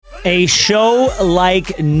A show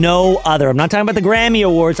like no other. I'm not talking about the Grammy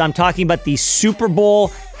Awards. I'm talking about the Super Bowl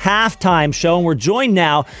halftime show. And we're joined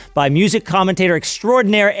now by music commentator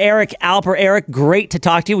extraordinaire Eric Alper. Eric, great to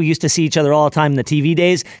talk to you. We used to see each other all the time in the TV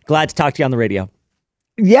days. Glad to talk to you on the radio.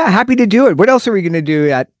 Yeah, happy to do it. What else are we going to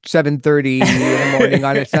do at 7:30 in the morning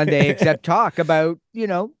on a Sunday except talk about,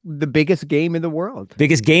 the biggest game in the world?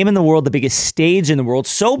 Biggest game in the world, the biggest stage in the world.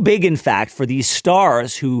 So big, in fact, for these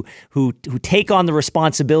stars who take on the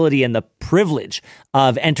responsibility and the privilege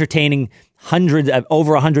of entertaining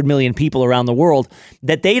over 100 million people around the world,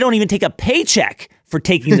 that they don't even take a paycheck for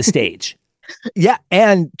taking the stage. Yeah,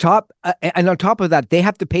 and on top of that, they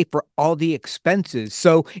have to pay for all the expenses.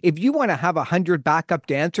 So if you want to have 100 backup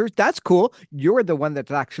dancers, that's cool. You're the one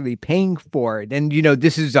that's actually paying for it. And,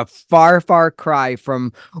 this is a far, far cry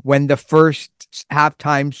from when the first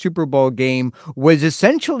halftime Super Bowl game was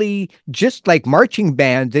essentially just like marching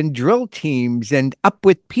bands and drill teams and Up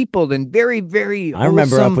With People and very, very I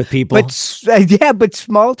remember Up With People. But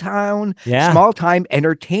small time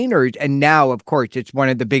entertainers. And now, of course, it's one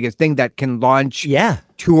of the biggest things that can launch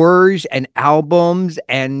tours and albums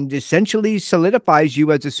and essentially solidifies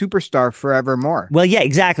you as a superstar forevermore. Well, yeah,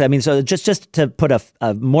 exactly. I mean, so just to put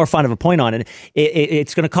a more fun of a point on it,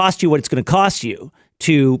 it's going to cost you what it's going to cost you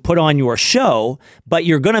to put on your show, but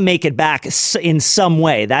you're going to make it back in some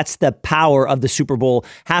way. That's the power of the Super Bowl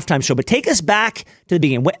halftime show. But take us back to the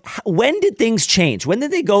beginning. When did things change? When did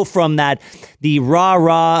they go from the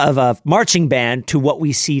rah-rah of a marching band to what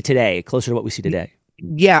we see today, closer to what we see today?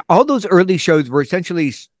 Yeah, all those early shows were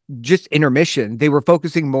essentially just intermission. They were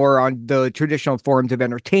focusing more on the traditional forms of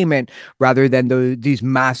entertainment rather than these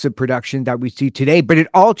massive productions that we see today. But it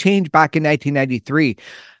all changed back in 1993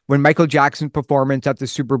 when Michael Jackson's performance at the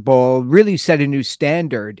Super Bowl really set a new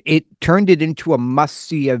standard. It turned it into a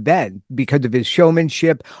must-see event because of his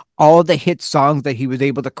showmanship, all the hit songs that he was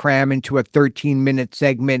able to cram into a 13-minute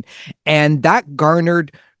segment, and that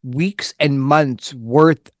garnered weeks and months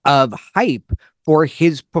worth of hype for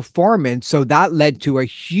his performance. So that led to a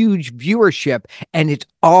huge viewership, and it's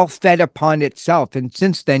all fed upon itself. And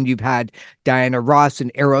since then, you've had Diana Ross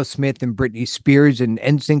and Aerosmith and Britney Spears and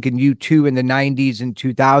NSYNC and U2 in the 90s and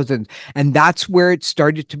 2000s. And that's where it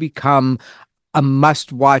started to become a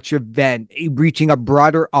must-watch event, reaching a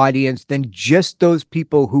broader audience than just those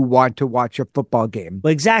people who want to watch a football game.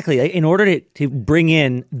 Well, exactly. In order to bring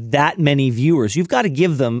in that many viewers, you've got to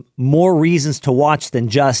give them more reasons to watch than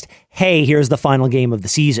just, hey, here's the final game of the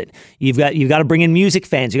season. You've got to bring in music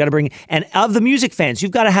fans. And of the music fans,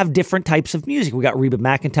 you've got to have different types of music. We've got Reba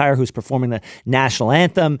McEntire, who's performing the national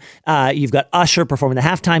anthem. You've got Usher performing the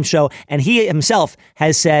halftime show. And he himself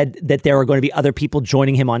has said that there are going to be other people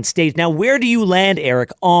joining him on stage. Now, where do you land,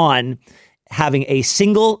 Eric, on having a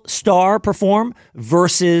single star perform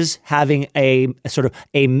versus having a sort of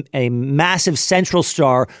a massive central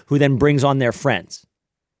star who then brings on their friends?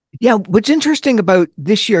 Yeah, what's interesting about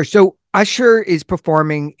this year, so Usher is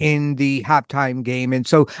performing in the halftime game, and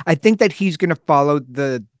so I think that he's going to follow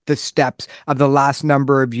the steps of the last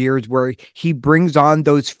number of years where he brings on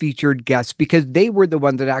those featured guests because they were the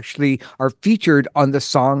ones that actually are featured on the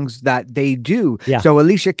songs that they do. Yeah. So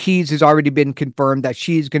Alicia Keys has already been confirmed that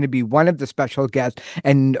she's going to be one of the special guests,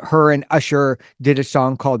 and her and Usher did a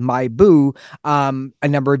song called My Boo a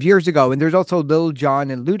number of years ago. And there's also Lil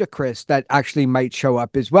Jon and Ludacris that actually might show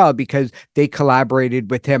up as well because they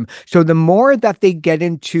collaborated with him. So the more that they get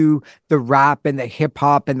into the rap and the hip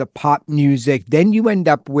hop and the pop music, then you end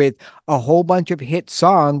up with a whole bunch of hit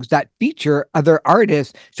songs that feature other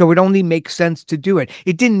artists. So it only makes sense to do it.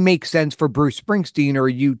 It didn't make sense for Bruce Springsteen or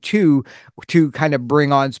U2 to kind of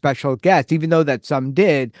bring on special guests, even though that some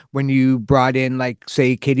did when you brought in, like,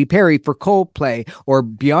 say, Katy Perry for Coldplay or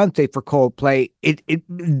Beyonce for Coldplay.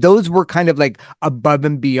 Those were kind of like above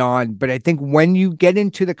and beyond. But I think when you get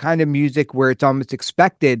into the kind of music where it's almost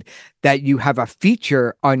expected that you have a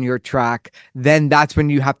feature on your track, then that's when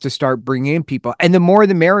you have to start bringing in people. And the more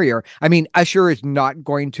the merrier. I mean, Usher is not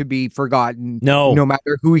going to be forgotten no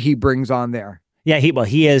matter who he brings on there. Yeah,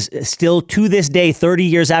 he is still, to this day, 30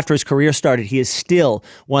 years after his career started, he is still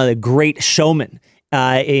one of the great showmen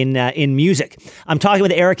in music. I'm talking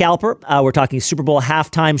with Eric Alper. We're talking Super Bowl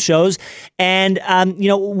halftime shows. And,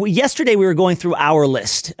 yesterday we were going through our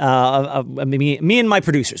list of me and my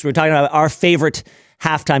producers. We were talking about our favorite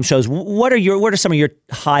halftime shows. What are some of your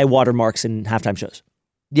high watermarks in halftime shows?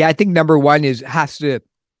 Yeah, I think number one has to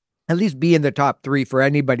at least be in the top three for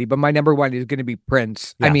anybody. But my number one is going to be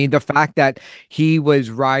Prince. Yeah. I mean, the fact that he was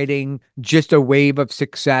riding just a wave of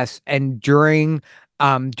success, and during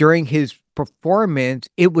his performance,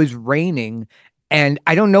 it was raining. And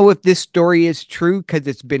I don't know if this story is true because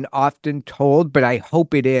it's been often told, but I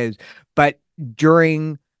hope it is. But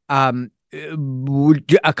during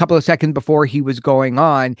a couple of seconds before he was going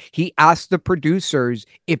on, he asked the producers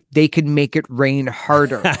if they could make it rain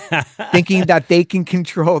harder, thinking that they can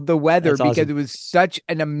control the weather. That's because awesome. It was such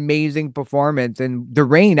an amazing performance. And the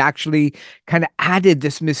rain actually kind of added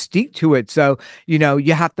this mystique to it. So,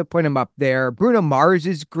 you have to put him up there. Bruno Mars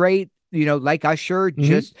is great. Like Usher,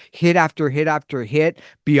 just hit after hit after hit.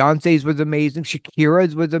 Beyonce's was amazing.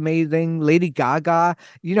 Shakira's was amazing. Lady Gaga.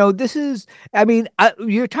 This is,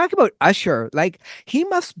 you're talking about Usher. Like, he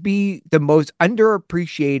must be the most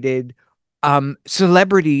underappreciated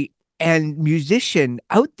celebrity and musician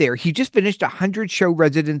out there. He just finished a 100-show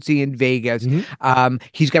residency in Vegas.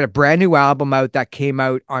 He's got a brand new album out that came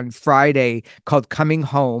out on Friday called Coming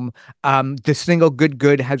Home. The single Good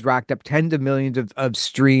Good has racked up tens of millions of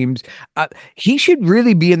streams. He should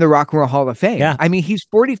really be in the Rock and Roll Hall of Fame. Yeah. He's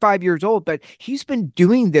 45 years old, but he's been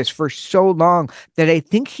doing this for so long that I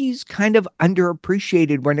think he's kind of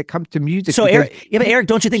underappreciated when it comes to music. So Eric,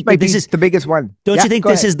 don't you think this is the biggest one? Don't you think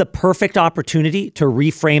this is the perfect opportunity to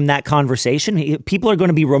reframe that conversation? People are going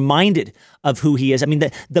to be reminded of who he is.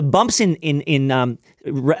 The bumps in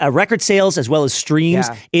record sales as well as streams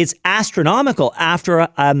is astronomical after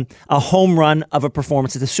a home run of a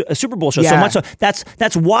performance at the Super Bowl show. So much so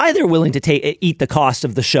that's why they're willing to eat the cost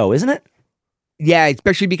of the show, isn't it? Yeah,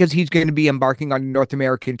 especially because he's going to be embarking on a North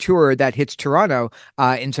American tour that hits Toronto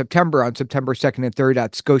in September, on September 2nd and 3rd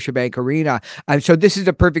at Scotiabank Arena. So this is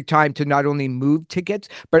a perfect time to not only move tickets,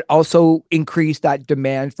 but also increase that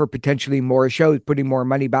demand for potentially more shows, putting more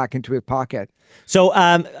money back into his pocket. So,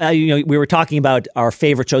 we were talking about our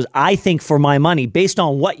favorite shows. I think, for my money, based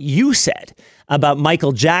on what you said about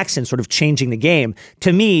Michael Jackson sort of changing the game,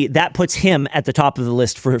 to me, that puts him at the top of the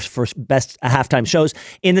list for best halftime shows.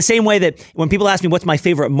 In the same way that when people ask me what's my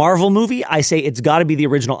favorite Marvel movie, I say it's got to be the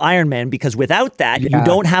original Iron Man, because without that, you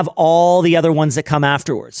don't have all the other ones that come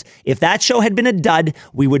afterwards. If that show had been a dud,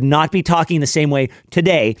 we would not be talking the same way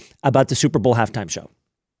today about the Super Bowl halftime show.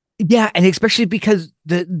 Yeah, and especially because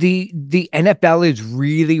the NFL is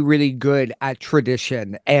really, really good at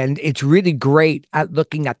tradition, and it's really great at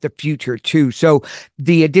looking at the future too. So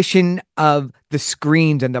the addition of the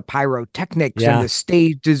screens and the pyrotechnics and the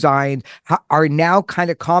stage design are now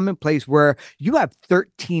kind of commonplace, where you have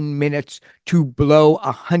 13 minutes to blow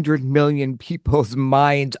 100 million people's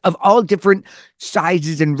minds of all different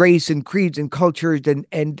sizes and race and creeds and cultures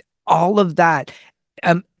and all of that.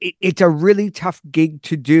 It's a really tough gig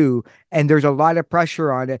to do, and there's a lot of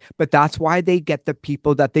pressure on it, but that's why they get the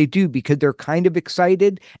people that they do, because they're kind of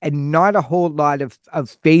excited and not a whole lot of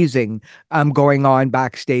phasing going on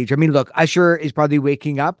backstage. Look, Usher is probably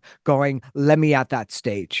waking up going, let me at that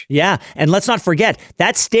stage. Yeah, and let's not forget,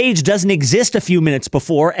 that stage doesn't exist a few minutes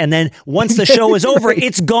before, and then once the show is over,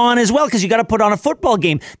 it's gone as well, because you got to put on a football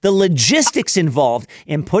game. The logistics involved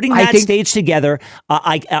in putting that stage together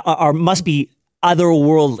must be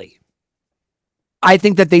otherworldly. I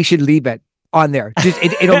think that they should leave it on there.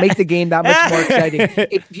 It'll make the game that much more exciting.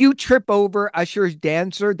 If you trip over Usher's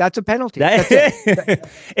dancer, that's a penalty. That's it.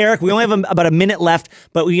 Eric, we only have about a minute left,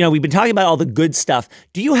 but we've been talking about all the good stuff.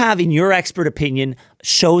 Do you have, in your expert opinion,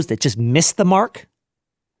 shows that just missed the mark?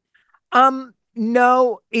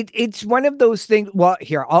 No, it's one of those things. Well,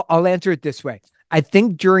 here, I'll answer it this way. I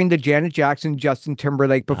think during the Janet Jackson, Justin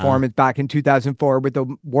Timberlake performance back in 2004 with the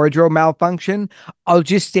wardrobe malfunction, I'll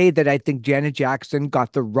just say that I think Janet Jackson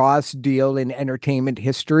got the rawest deal in entertainment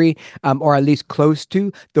history, or at least close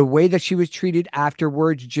to. The way that she was treated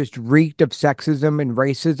afterwards just reeked of sexism and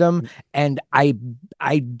racism, and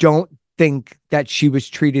I don't think that she was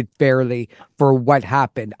treated fairly for what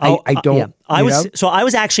happened. I don't. Yeah. I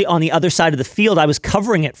was actually on the other side of the field. I was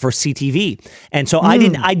covering it for CTV, and so I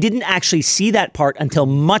didn't actually see that part until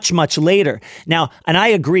much, much later. Now, and I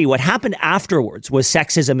agree, what happened afterwards was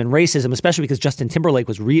sexism and racism, especially because Justin Timberlake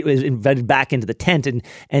was invited back into the tent,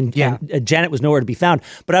 and Janet was nowhere to be found.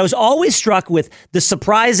 But I was always struck with the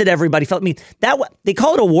surprise that everybody felt. That they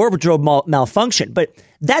call it a wardrobe malfunction, but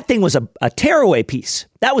that thing was a tearaway piece.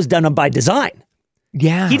 That was done by design.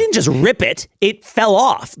 Yeah. He didn't just rip it. It fell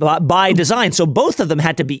off by design. So both of them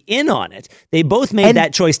had to be in on it. They both made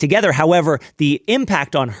that choice together. However, the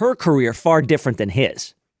impact on her career far different than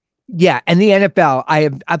his. Yeah, and the NFL, I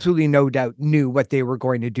have absolutely no doubt, knew what they were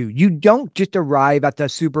going to do. You don't just arrive at the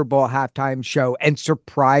Super Bowl halftime show and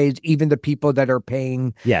surprise even the people that are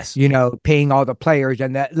paying, paying all the players,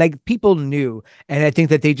 and that, like, people knew. And I think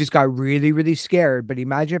that they just got really, really scared. But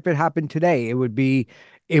imagine if it happened today, it would be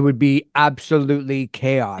it would be absolutely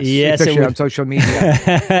chaos. Yes, especially on social media.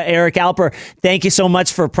 Eric Alper, thank you so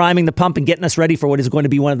much for priming the pump and getting us ready for what is going to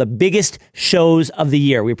be one of the biggest shows of the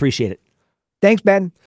year. We appreciate it. Thanks, Ben.